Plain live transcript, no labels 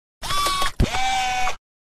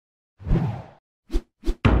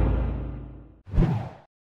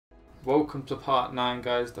Welcome to part 9,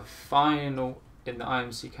 guys, the final in the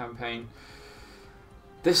IMC campaign.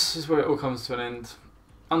 This is where it all comes to an end.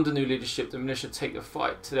 Under new leadership, the militia take the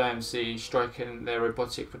fight to the IMC, striking their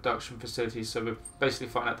robotic production facilities. So we're basically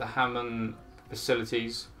fighting at the Hammond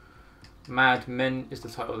facilities. Mad Men is the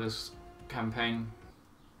title of this campaign.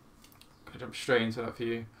 I'll jump straight into that for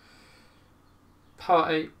you. Part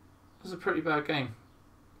 8 was a pretty bad game.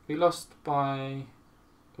 We lost by,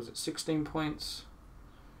 was it 16 points?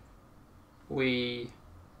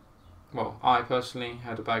 I personally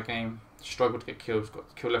had a bad game, struggled to get kills,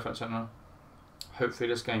 got killed left, right, centre. Hopefully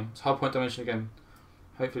this game, it's hard point domination again.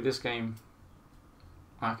 Hopefully this game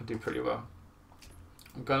I can do pretty well.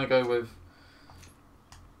 I'm going to go with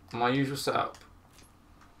my usual setup,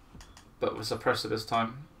 but with suppressor this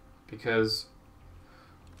time, because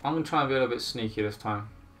I'm going to try and be a little bit sneaky this time.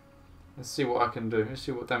 Let's see what I can do, let's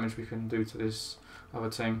see what damage we can do to this other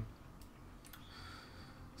team.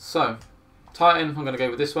 So, Titan, I'm going to go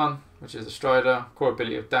with this one, which is a Strider, core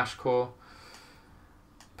ability of Dash Core,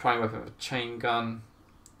 primary weapon of a Chain Gun,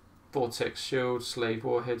 Vortex Shield, Slave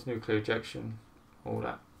Warheads, Nuclear Ejection, all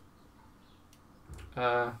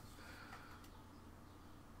that.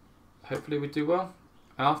 Hopefully we do well.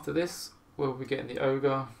 After this, we'll be getting the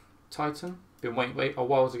Ogre Titan. Been waiting a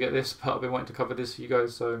while to get this, but I've been waiting to cover this for you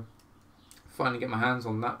guys, so finally get my hands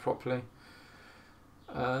on that properly.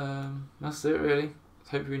 That's it really.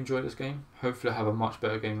 Hope you enjoyed this game. Hopefully I have a much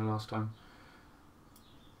better game than last time,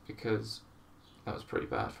 because that was pretty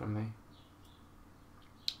bad from me.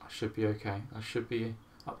 I should be okay. I should be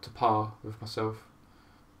up to par with myself.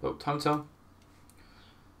 But time to tell.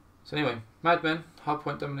 So anyway, Mad Men,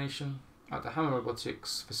 hardpoint domination at the Hammer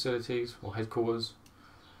Robotics facilities or headquarters.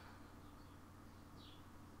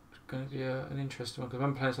 It's going to be an interesting one because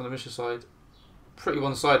I'm playing on the mission side. Pretty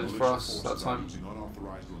one-sided for us that time.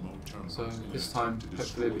 So this time,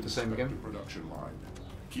 hopefully it'll be the same again.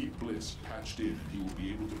 Keep Bliss patched in and he will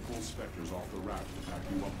be able to pull Spectres off the raft to pack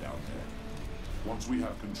you up down there. Once we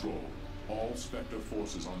have control, all Spectre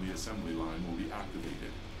forces on the assembly line will be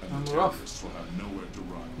activated, and the terrorists will have nowhere to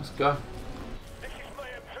run. Let's go.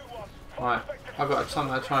 Right, I've got to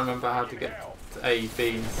try and remember how to get to A,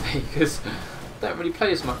 B and C, because I don't really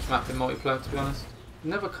play as much map in multiplayer, to be honest. It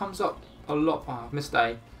never comes up a lot. Oh, I've missed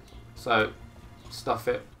A, so stuff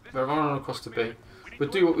it. We're running across to B. We'll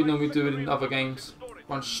do what we normally do in other games.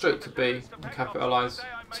 Run straight to B and capitalise.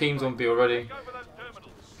 Teams on B already.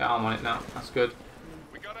 Get arm on it now. That's good.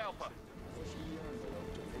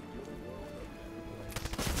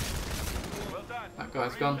 That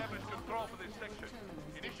guy's gone.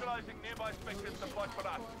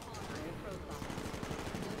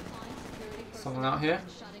 Someone out here?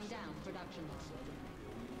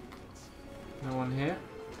 No one here.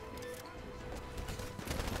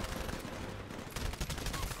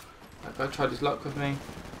 That guy tried his luck with me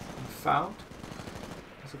and fouled.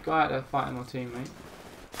 There's a guy out there fighting my teammate.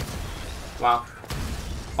 Wow.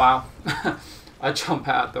 Wow. I jump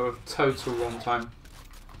out at the total wrong time.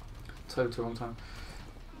 Total wrong time.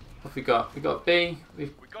 What have we got? We got B.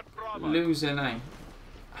 We're losing A.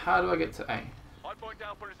 How do I get to A?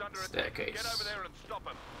 Staircase.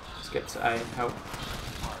 Let's get to A. Help.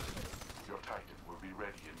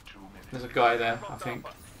 There's a guy there, I think.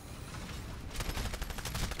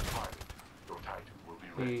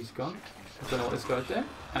 He's gone. I don't know what this guy's doing.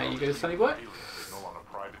 There you go, Sunny Boy.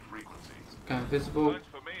 Go invisible.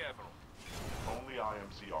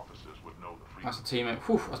 That's a teammate.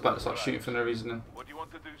 Whew, I was about to start shooting for no reason then. What do you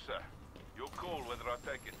want to do, sir? You'll call whether I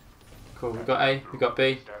take it. Cool, we got A, we got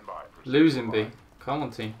B. Losing B. Come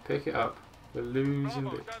on team, pick it up. We're losing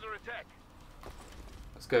B.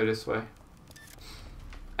 Let's go this way.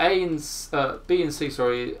 A and B and C,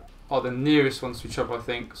 sorry, are the nearest ones to each other, I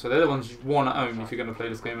think. So they're the ones you want to own if you're going to play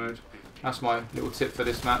this game mode. That's my little tip for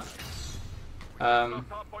this map. I'm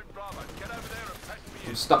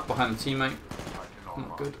stuck behind the teammate.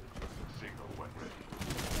 Not good.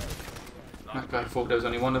 That guy thought there was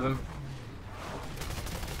only one of them.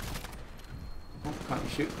 Oh, can't you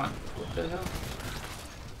shoot? Can't. What the hell?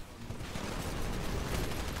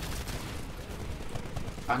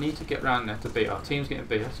 I need to get round there to B. Our team's getting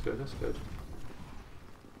B. That's good. That's good.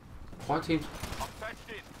 Why teams?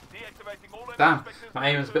 Damn, my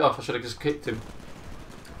aim is a bit off. I should have just kicked him.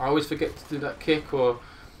 I always forget to do that kick or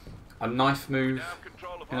a knife move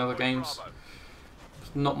in other games.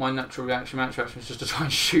 It's not my natural reaction. My natural reaction is just to try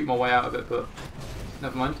and shoot my way out of it, but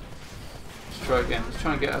never mind. Let's try again. Let's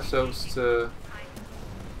try and get ourselves to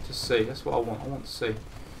C. That's what I want. I want C,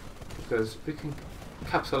 because if we can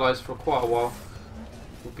capitalise for quite a while,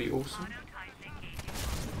 would be awesome.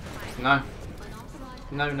 No.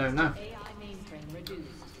 No, no, no.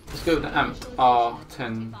 Let's go with the amped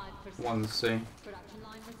R101C.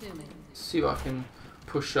 See what I can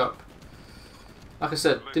push up. Like I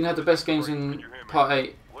said, didn't have the best games in part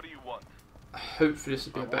 8. Hopefully this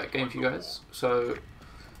will be a better game for you guys. So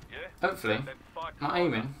hopefully my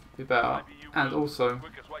aiming will be better, and also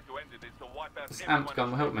this amped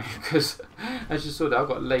gun will help me because as you saw there, I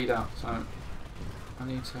got laid out. So I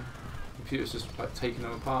need to. Computer's just like taking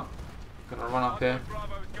them apart. Gonna run up here.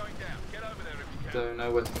 Don't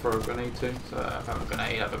know where to throw a grenade to. So I have a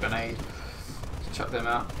grenade. Let's chuck them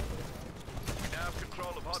out.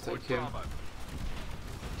 Let's take him.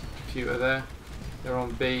 Computer there. They're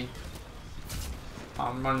on B.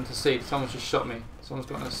 I'm running to C. Someone's just shot me. Someone's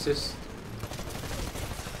got an assist.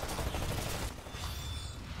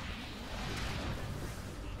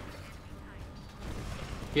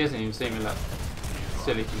 He hasn't even seen me, like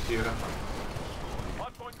silly computer.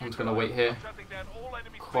 I'm just gonna wait here,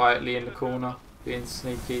 quietly in the corner, being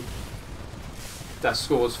sneaky. That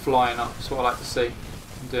score's flying up. That's what I like to see.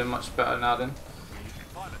 I'm doing much better now then.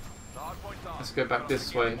 Let's go back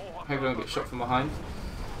this way. Hopefully I don't get shot from behind.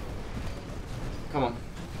 Come on.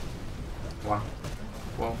 One.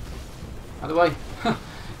 Well. Out of the way.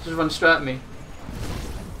 Just run straight at me.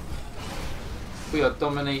 We are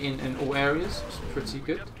dominating in all areas. It's pretty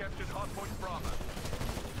good.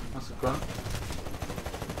 That's a grunt.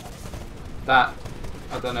 That,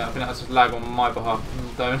 I don't know. I think that's just lag on my behalf.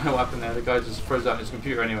 Don't know what happened there. The guy just froze out his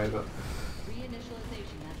computer anyway. But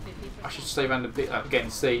I should stay around the bit, getting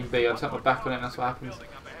C and B. I'll turn my back on it and that's what happens.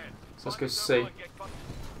 So let's go C.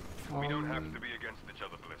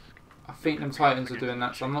 I think them Titans are doing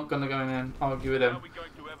that, so I'm not going to go in there and argue with them.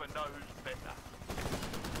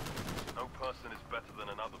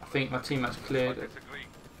 I think my teammate's cleared. You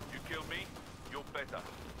kill me, you're better.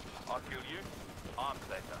 I kill you, I'm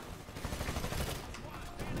better.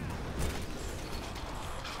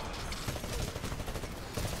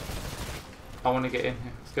 I want to get in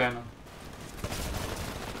here. What's going on?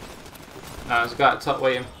 No, there's a guy at the top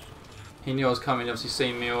waiting. He knew I was coming, obviously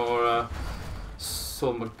seen me or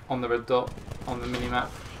saw me on the red dot on the minimap.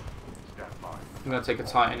 I'm going to take a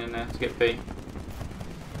Titan in there to get B.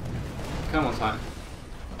 Come on, Titan.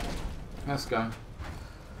 Let's go.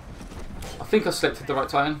 I think I selected the right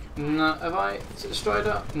Titan. No, have I? Is it the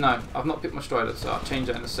Strider? No, I've not picked my Strider, so I'll change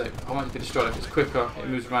that in a sec. I want it to be the Strider because it's quicker. It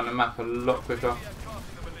moves around the map a lot quicker.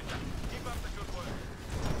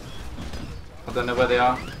 I don't know where they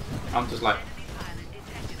are. I'm just like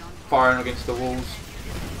firing against the walls.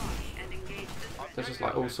 There's just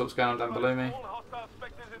like all sorts going on down below me.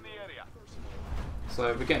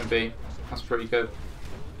 So we're getting B. That's pretty good.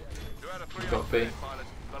 We've got B.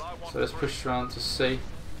 So let's push around to C.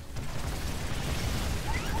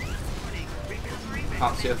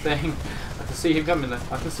 Can't see a thing. I can see him coming there.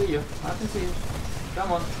 I can see you. I can see you.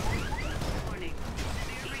 Come on.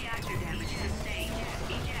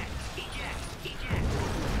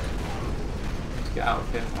 Let's get out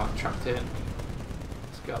of here. I'm trapped in.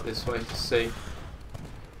 Let's get up this way to C.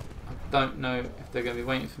 I don't know if they're going to be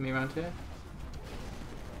waiting for me around here.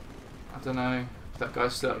 I don't know if that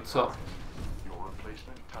guy's still at the top.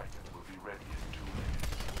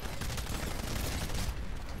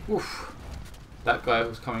 Oof. That guy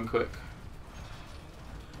was coming quick.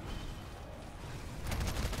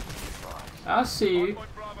 I see you.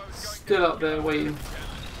 Still up there waiting.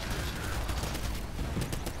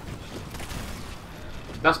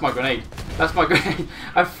 That's my grenade. That's my grenade.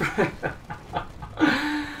 I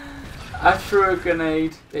threw a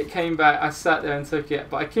grenade. It came back. I sat there and took it,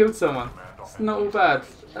 but I killed someone. It's not all bad.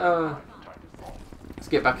 Let's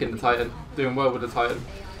get back in the Titan. Doing well with the Titan.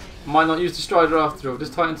 Might not use the Strider after all.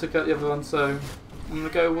 This Titan took out the other one, so I'm gonna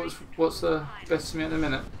go. What's best for me at the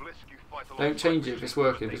minute? Don't change it if it's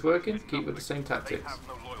working. If it's working, keep with the same tactics.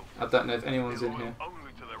 I don't know if anyone's in here.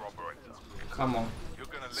 Come on.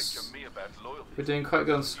 We're doing quite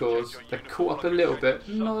good on scores. They're caught up a little bit,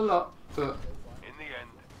 not a lot, but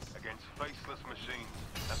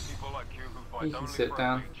you can sit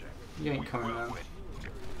down. You ain't coming around.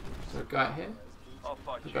 Is there a guy here? We'll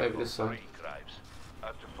go over this side.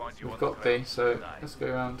 We've got B, so let's go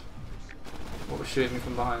around. What was shooting me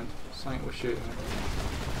from behind? Something was shooting me.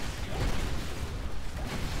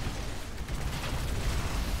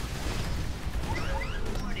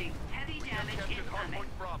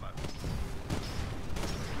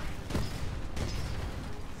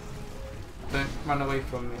 Don't run away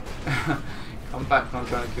from me. Come back when I'm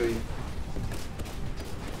trying to kill you.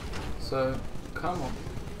 So, come on.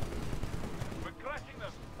 We're crashing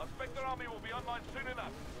them. I expect their army will be online soon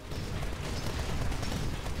enough.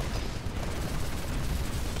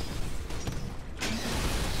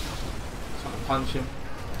 Trying to punch him.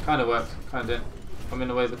 Kind of worked, kind of didn't. I'm in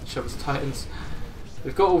the way of each other's Titans.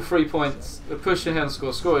 We've got all 3 points. We're pushing ahead on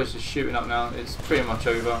score. Score is just shooting up now. It's pretty much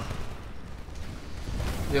over.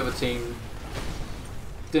 The other team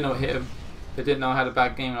didn't know what hit them. They didn't know I had a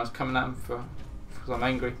bad game and I was coming at them because I'm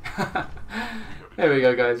angry. There we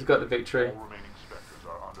go, guys. We got the victory.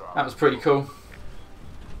 That was pretty cool.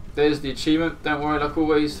 There's the achievement. Don't worry, like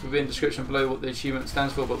always, within the description below what the achievement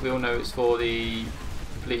stands for, but we all know it's for the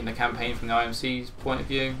completing the campaign from the IMC's point of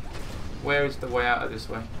view. Where is the way out of this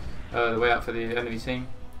way? The way out for the enemy team,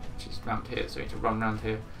 which is round here, so you need to run round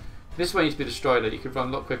here. This way needs to be destroyed. You could run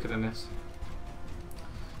a lot quicker than this.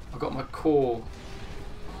 I've got my core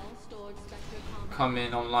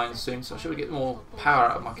coming online soon, so I should get more power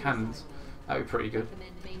out of my cannons. That'd be pretty good.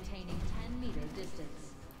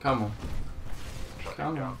 Come on.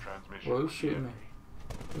 Come on. Well, who's shooting me?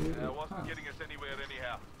 Wasn't getting us anywhere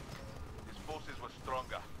anyhow. His forces were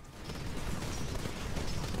stronger.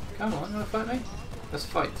 Come on, you wanna fight me? Let's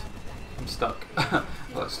fight. I'm stuck. I'm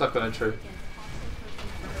like stuck on a tree.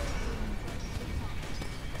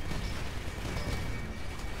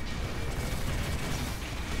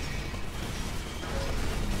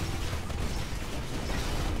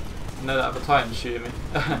 I know that other Titan's shooting me.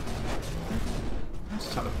 I'm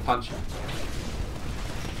just trying to punch him.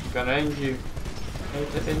 I'm gonna end you. I'm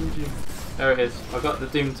going to end you. There it is. I got the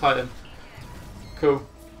Doom Titan. Cool.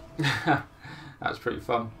 That was pretty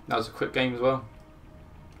fun. That was a quick game as well.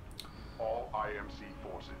 All IMC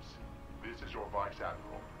forces, this is your Vice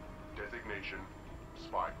Admiral. Designation,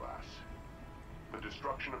 Spyglass. The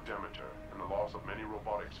destruction of Demeter and the loss of many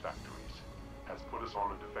robotics factories has put us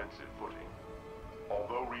on a defensive footing.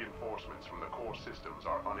 Although reinforcements from the core systems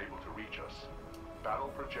are unable to reach us, battle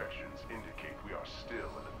projections indicate we are still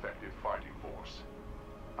an effective fighting force.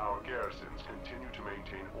 Our garrisons continue to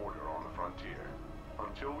maintain order on the frontier.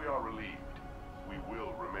 Until we are relieved, we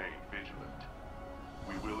will remain vigilant.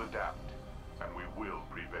 We will adapt, and we will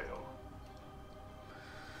prevail.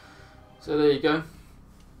 So there you go.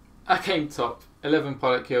 I came top. 11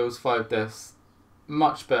 pilot kills, 5 deaths.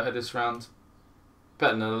 Much better this round.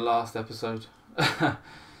 Better than the last episode.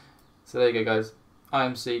 So there you go, guys.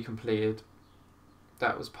 IMC completed.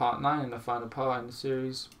 That was part 9 and the final part in the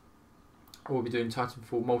series. We'll be doing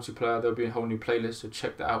Titanfall multiplayer. There'll be a whole new playlist, so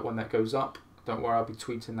check that out when that goes up. Don't worry, I'll be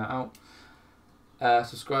tweeting that out.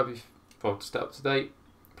 Subscribe if to stay up to date.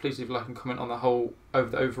 Please leave a like and comment on the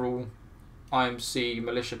overall IMC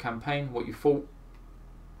militia campaign. What you thought.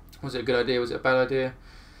 Was it a good idea? Was it a bad idea?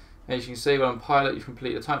 As you can see, when I'm pilot, you've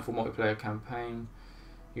completed the Titanfall multiplayer campaign.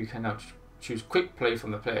 You can now choose quick play from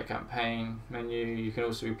the player campaign menu. You can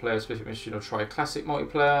also play a specific mission or try classic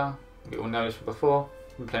multiplayer. We all know this from before.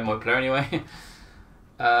 We've been playing multiplayer anyway.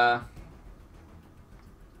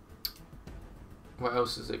 What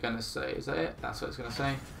else is it going to say? Is that it? That's what it's going to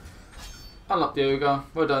say. Unlock the Ogre.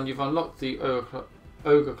 Well done, you've unlocked the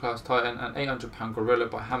Ogre class Titan, an 800-pound gorilla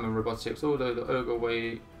by Hammond Robotics. Although the Ogre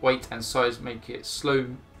weight and size make it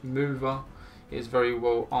slow mover, it is very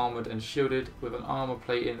well armoured and shielded. With an armour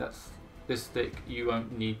plating that's this thick, you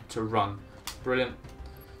won't need to run. Brilliant.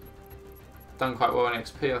 Done quite well in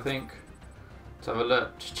XP, I think. Let's have a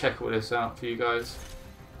look, just check all this out for you guys.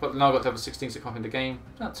 But now I've got to have a 16th copy in the game.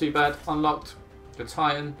 Not too bad. Unlocked the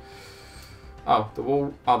Titan. Oh, the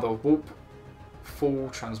warp full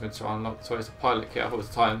transmitter unlocked. So it's a pilot kit. I thought it was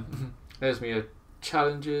a Titan. There's me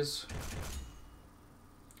challenges.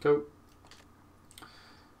 Cool.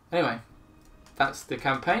 Anyway, that's the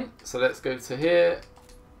campaign. So let's go to here.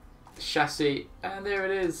 Chassis, and there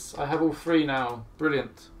it is. I have all 3 now.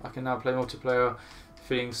 Brilliant. I can now play multiplayer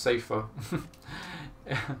feeling safer.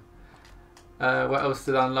 What else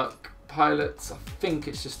did I unlock? Pilots. I think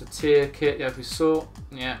it's just a tier kit. Yeah, if we saw.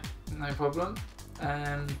 Yeah, no problem.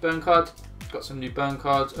 And burn card. Got some new burn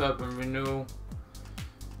cards. Urban renewal.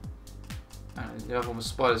 And the other one was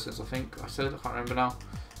Spider Sense, I think I said. I can't remember now.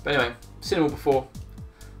 But anyway, seen them all before.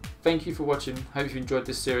 Thank you for watching. Hope you enjoyed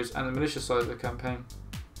this series and the militia side of the campaign.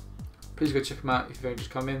 Please go check them out if you've only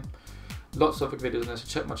just come in. Lots of other videos on there, so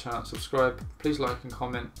check my channel out, subscribe. Please like and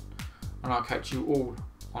comment, and I'll catch you all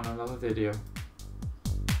on another video.